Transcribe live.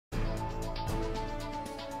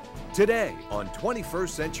Today on 21st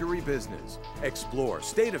Century Business, explore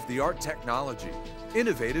state-of-the-art technology,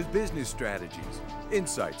 innovative business strategies,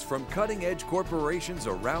 insights from cutting-edge corporations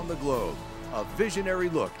around the globe, a visionary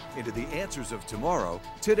look into the answers of tomorrow,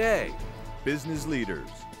 today. Business leaders,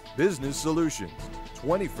 business solutions,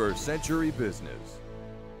 21st Century Business.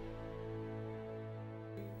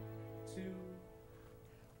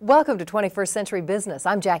 Welcome to 21st Century Business.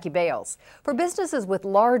 I'm Jackie Bales. For businesses with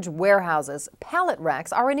large warehouses, pallet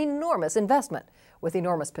racks are an enormous investment with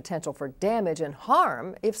enormous potential for damage and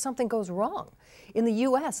harm if something goes wrong. In the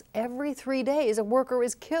U.S., every 3 days a worker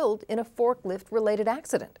is killed in a forklift-related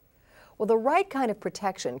accident. Well, the right kind of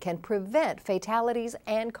protection can prevent fatalities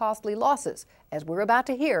and costly losses, as we're about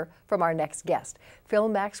to hear from our next guest. Phil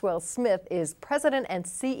Maxwell-Smith is President and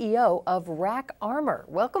CEO of Armour.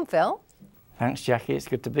 Welcome, Phil. Thanks, Jackie. It's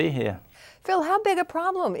good to be here. Phil, how big a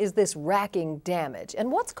problem is this racking damage,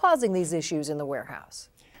 and what's causing these issues in the warehouse?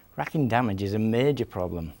 Racking damage is a major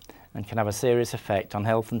problem and can have a serious effect on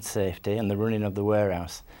health and safety and the running of the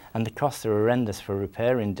warehouse, and the costs are horrendous for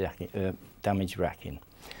repairing damaged racking.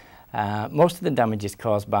 Most of the damage is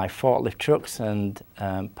caused by forklift trucks and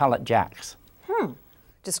pallet jacks.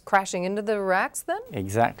 Just crashing into the racks then?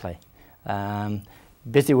 Exactly.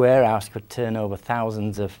 Busy warehouse could turn over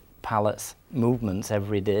thousands of pallets movements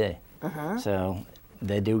every day. So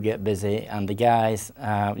they do get busy, and the guys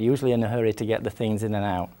are usually in a hurry to get the things in and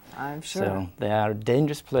out. I'm sure. So they are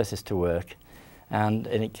dangerous places to work, and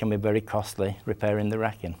it can be very costly repairing the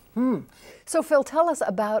racking. So Phil, tell us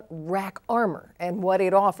about Armour and what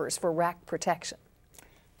it offers for rack protection.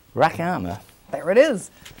 Armour, there it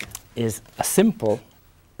is a simple,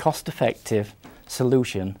 cost-effective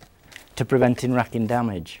solution to preventing racking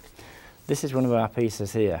damage. This is one of our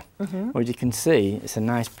pieces here. As you can see, it's a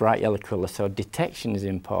nice bright yellow colour, so detection is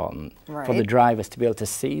important for the drivers to be able to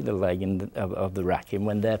see the leg of the racking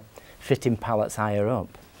when they're fitting pallets higher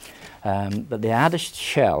up. But the outer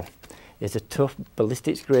shell is a tough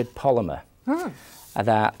ballistics-grade polymer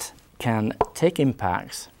that can take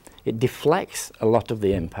impacts. It deflects a lot of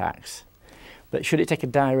the impacts, but should it take a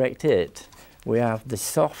direct hit, we have the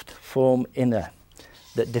soft foam inner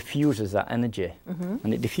that diffuses that energy,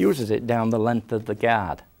 and it diffuses it down the length of the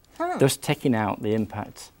guard, thus taking out the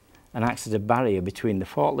impacts and acts as a barrier between the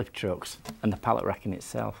forklift trucks and the pallet racking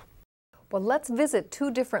itself. Well, let's visit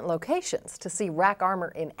 2 different locations to see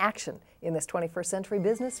Armour in action in this 21st Century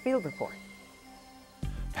Business Field Report.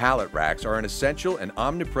 Pallet racks are an essential and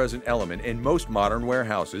omnipresent element in most modern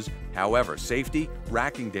warehouses. However, safety,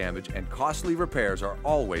 racking damage, and costly repairs are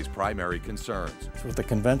always primary concerns. With a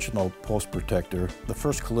conventional post protector, the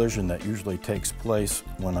first collision that usually takes place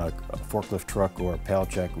when a forklift truck or a pallet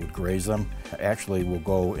jack would graze them actually will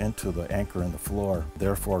go into the anchor in the floor,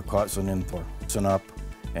 therefore causing up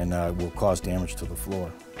and will cause damage to the floor.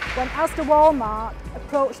 When Asda Walmart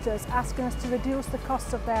approached us asking us to reduce the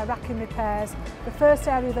costs of their racking repairs, the first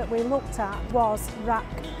area that we looked at was rack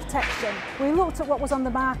protection. We looked at what was on the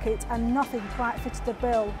market and nothing quite fitted the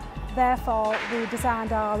bill, therefore we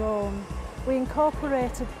designed our own. We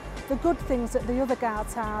incorporated the good things that the other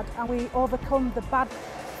guards had, and we overcome the bad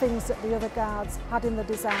things that the other guards had in the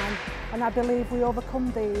design, and I believe we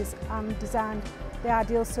overcome these and designed the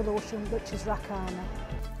ideal solution, which is Armour.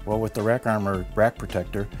 Well, with the Armour rack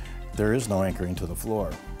protector, there is no anchoring to the floor.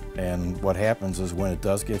 And what happens is when it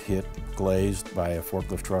does get hit, glazed by a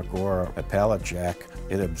forklift truck or a pallet jack,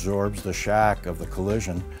 it absorbs the shock of the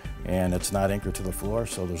collision and it's not anchored to the floor,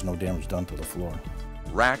 so there's no damage done to the floor.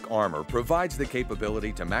 Armour provides the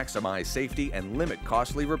capability to maximize safety and limit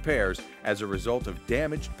costly repairs as a result of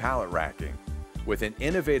damaged pallet racking. With an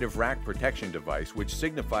innovative rack protection device which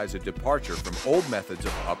signifies a departure from old methods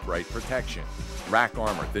of upright protection.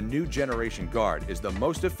 Armour, the new generation guard, is the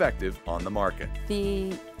most effective on the market.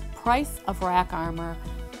 The price of Armour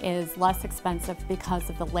is less expensive because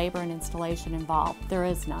of the labor and installation involved. There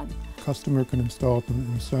is none. Customer can install it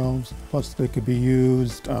themselves, plus they could be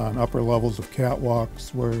used on upper levels of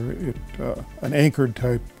catwalks where an anchored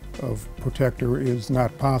type of protector is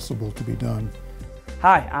not possible to be done.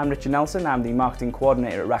 Hi, I'm Richard Nelson. I'm the marketing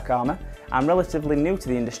coordinator at Armour. I'm relatively new to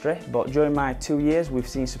the industry, but during my 2 years we've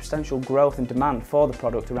seen substantial growth and demand for the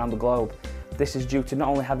product around the globe. This is due to not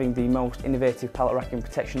only having the most innovative pallet racking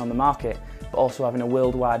protection on the market, but also having a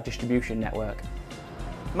worldwide distribution network.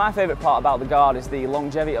 My favourite part about the guard is the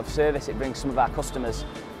longevity of service it brings some of our customers.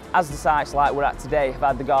 As the sites like we're at today have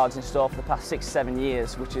had the guards installed for the past 6-7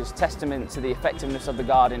 years, which is testament to the effectiveness of the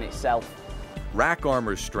guard in itself.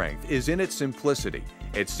 Armour's strength is in its simplicity.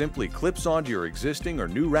 It simply clips onto your existing or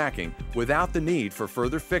new racking without the need for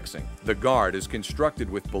further fixing. The guard is constructed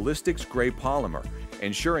with ballistics-grade polymer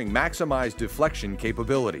ensuring maximized deflection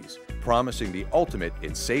capabilities, promising the ultimate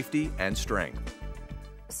in safety and strength.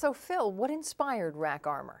 So Phil, what inspired Rack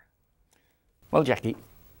Armour? Well, Jackie,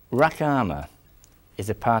 Rack Armour is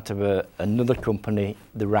a part of another company,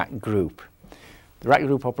 the Rack Group. The Rack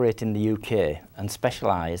Group operate in the UK and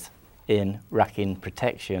specialise in racking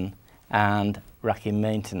protection and racking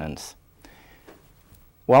maintenance.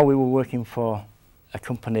 While we were working for a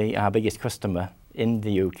company, our biggest customer in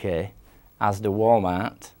the UK, as the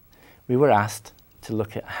Walmart, we were asked to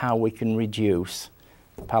look at how we can reduce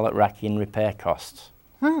pallet racking repair costs.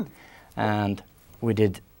 And we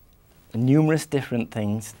did numerous different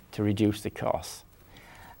things to reduce the costs.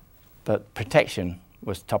 But protection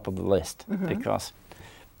was top of the list because,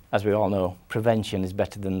 as we all know, prevention is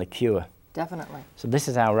better than the cure. Definitely. So this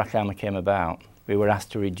is how Rack Armour came about. We were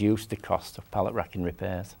asked to reduce the cost of pallet racking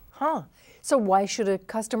repairs. Huh. So why should a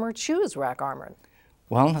customer choose Rack Armour?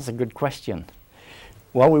 Well, that's a good question.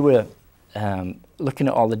 While we were looking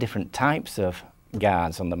at all the different types of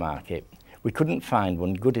guards on the market, we couldn't find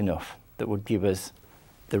one good enough that would give us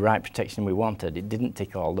the right protection we wanted. It didn't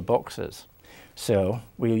tick all the boxes. So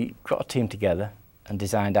we got a team together and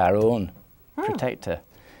designed our own protector.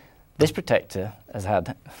 This protector has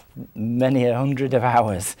had many 100 of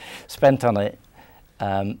hours spent on it,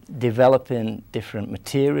 developing different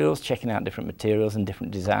materials, checking out different materials and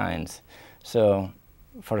different designs. So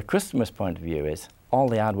for a customer's point of view is all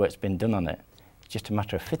the hard work's been done on it. It's just a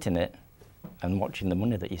matter of fitting it and watching the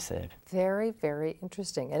money that you save. Very, very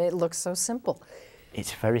interesting. And it looks so simple.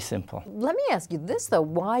 It's very simple. Let me ask you this, though.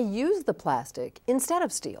 Why use the plastic instead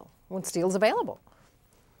of steel when steel's available?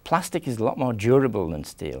 Plastic is a lot more durable than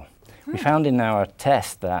steel. We found in our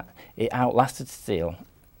test that it outlasted steel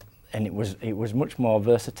and it was much more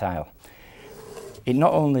versatile. It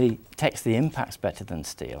not only takes the impacts better than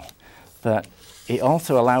steel, but it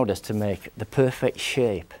also allowed us to make the perfect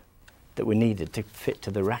shape that we needed to fit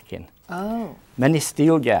to the racking. Oh. Many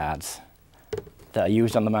steel guards that are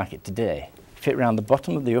used on the market today fit around the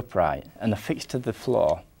bottom of the upright and are fixed to the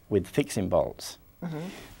floor with fixing bolts.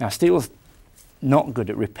 Now, steel's not good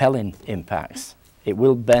at repelling impacts. It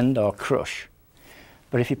will bend or crush.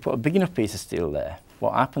 But if you put a big enough piece of steel there,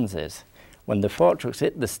 what happens is when the fork trucks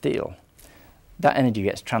hit the steel, that energy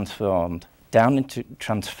gets transferred down into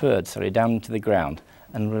the ground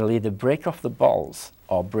and will either break off the bolts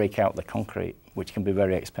or break out the concrete, which can be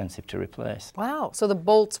very expensive to replace. Wow. So the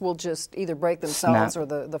bolts will just either break themselves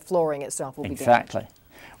Snap. or the flooring itself will be damaged. Exactly.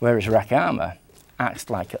 Whereas Rack Armour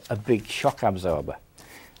acts like a big shock absorber.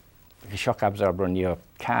 Like a shock absorber on your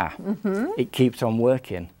car. It keeps on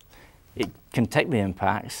working. It can take the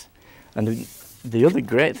impacts. And the other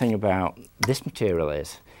great thing about this material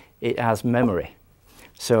is it has memory.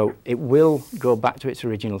 So it will go back to its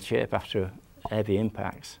original shape after heavy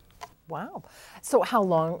impacts. Wow. So how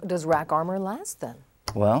long does Rack Armour last then?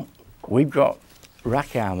 Well, we've got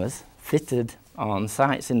Rack Armours fitted on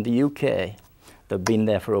sites in the UK that have been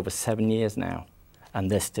there for over 7 years now. And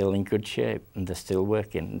they're still in good shape and they're still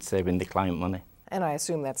working and saving the client money. And I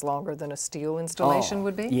assume that's longer than a steel installation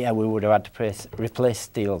would be? Yeah, we would have had to replace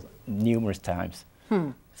steel numerous times.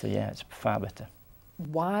 So yeah, it's far better.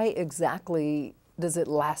 Why exactly does it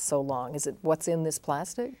last so long? Is it what's in this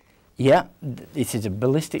plastic? Yeah, this is a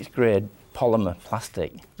ballistics grade polymer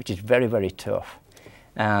plastic, which is very, very tough.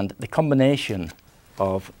 And the combination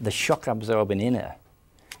of the shock absorbing inner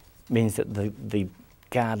means that the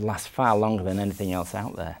guard lasts far longer than anything else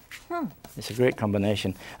out there. It's a great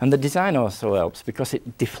combination. And the design also helps because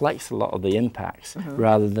it deflects a lot of the impacts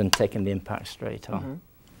rather than taking the impact straight on.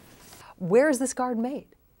 Where is this guard made?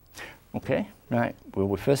 Okay, right. Well,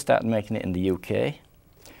 we first started making it in the UK.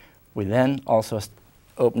 We then also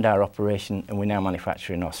opened our operation and we now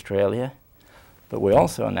manufacture in Australia. But we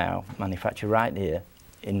also now manufacture right here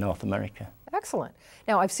in North America. Excellent.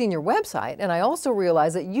 Now, I've seen your website, and I also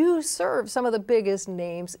realize that you serve some of the biggest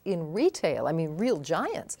names in retail. I mean, real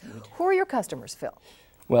giants. Who are your customers, Phil?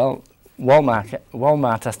 Well,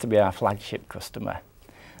 Walmart has to be our flagship customer.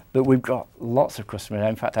 But we've got lots of customers.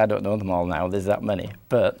 In fact, I don't know them all now. There's that many.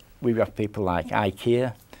 But we've got people like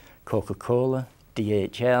IKEA, Coca-Cola,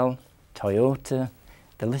 DHL, Toyota.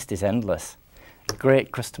 The list is endless.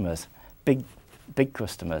 Great customers, big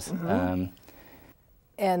customers.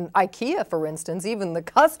 And IKEA, for instance, even the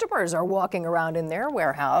customers are walking around in their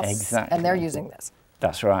warehouse Exactly. and they're using this.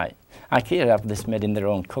 That's right. IKEA have this made in their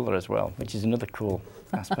own colour as well, which is another cool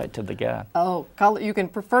aspect of the guard. Oh, color, you can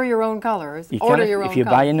prefer your own colors, You order can, your own if you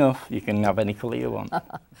color. buy enough, you can have any colour you want.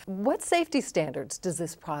 What safety standards does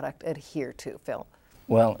this product adhere to, Phil?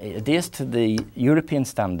 Well, it adheres to the European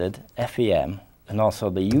standard, FEM, and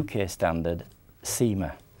also the UK standard,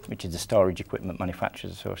 CEMA. which is the Storage Equipment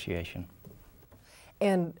Manufacturers Association.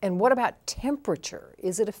 And what about temperature?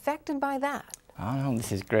 Is it affected by that? Oh no,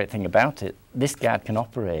 this is a great thing about it. This guard can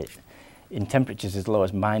operate in temperatures as low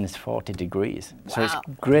as -40 degrees. Wow. So it's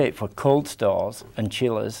great for cold stores and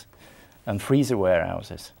chillers and freezer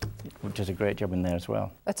warehouses, which does a great job in there as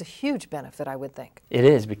well. That's a huge benefit, I would think. It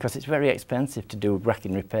is, because it's very expensive to do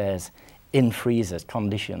racking repairs in freezers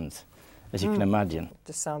conditions, as you can imagine.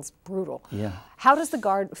 Just sounds brutal. Yeah. How does the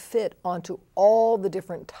guard fit onto all the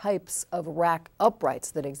different types of rack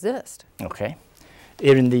uprights that exist? Okay.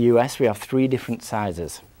 Here in the US we have 3 different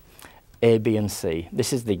sizes, A, B and C.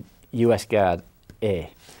 This is the US guard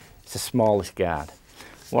A. It's the smallest guard.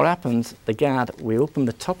 What happens, the guard, we open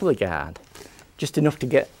the top of the guard just enough to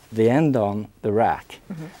get the end on the rack,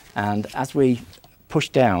 and as we push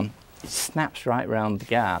down, it snaps right around the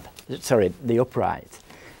guard, sorry, the upright,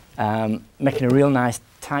 making a real nice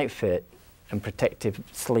tight fit and protective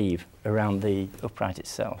sleeve around the upright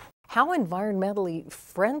itself. How environmentally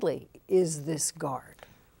friendly is this guard?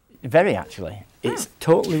 Very actually. It's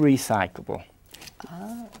totally recyclable.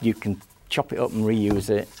 You can chop it up and reuse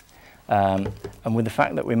it. And with the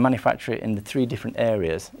fact that we manufacture it in the 3 different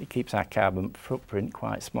areas, it keeps our carbon footprint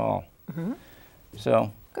quite small.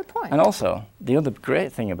 So, good point. And also, the other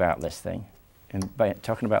great thing about this thing, and by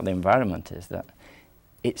talking about the environment, is that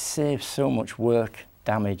it saves so much work,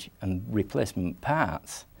 damage and replacement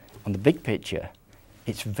parts. On the big picture,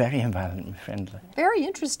 it's very environmentally friendly. Very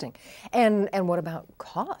interesting. And what about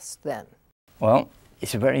cost then? Well,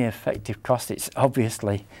 it's a very effective cost. It's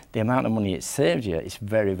obviously the amount of money it saves you is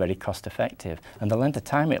very, very cost effective. And the length of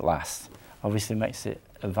time it lasts obviously makes it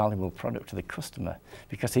a valuable product to the customer,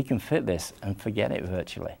 because he can fit this and forget it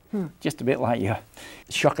virtually. Just a bit like your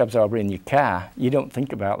shock absorber in your car. You don't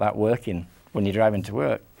think about that working when you're driving to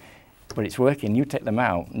work, but it's working. You take them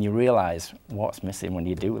out and you realise what's missing when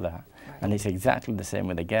you do that. Right. And it's exactly the same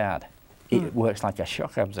with the guard. It works like a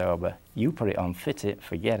shock absorber. You put it on, fit it,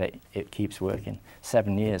 forget it, it keeps working.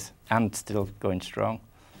 7 years and still going strong.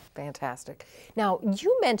 Fantastic. Now,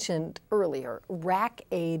 you mentioned earlier rack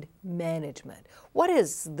aid management. What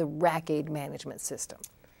is the rack aid management system?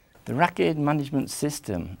 The rack aid management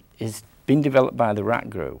system is being developed by the Rack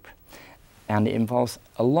Group, and it involves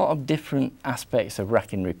a lot of different aspects of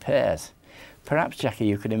racking repairs. Perhaps, Jackie,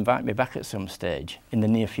 you could invite me back at some stage in the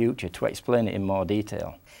near future to explain it in more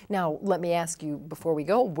detail. Now, let me ask you before we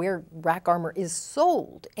go where Rack Armour is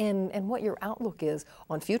sold and what your outlook is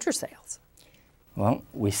on future sales. Well,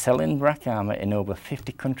 we sell in Rack Armour in over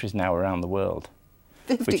 50 countries now around the world.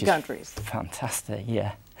 50 countries? Fantastic,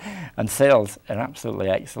 yeah. And sales are absolutely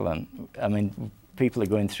excellent. I mean, people are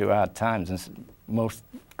going through hard times and most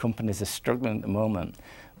companies are struggling at the moment,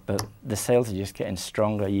 but the sales are just getting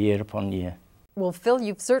stronger year upon year. Well, Phil,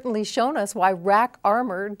 you've certainly shown us why Rack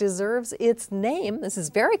Armour deserves its name. This is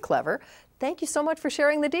very clever. Thank you so much for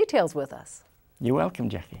sharing the details with us. You're welcome,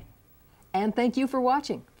 Jackie. And thank you for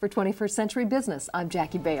watching. For 21st Century Business, I'm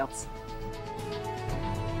Jackie Bales.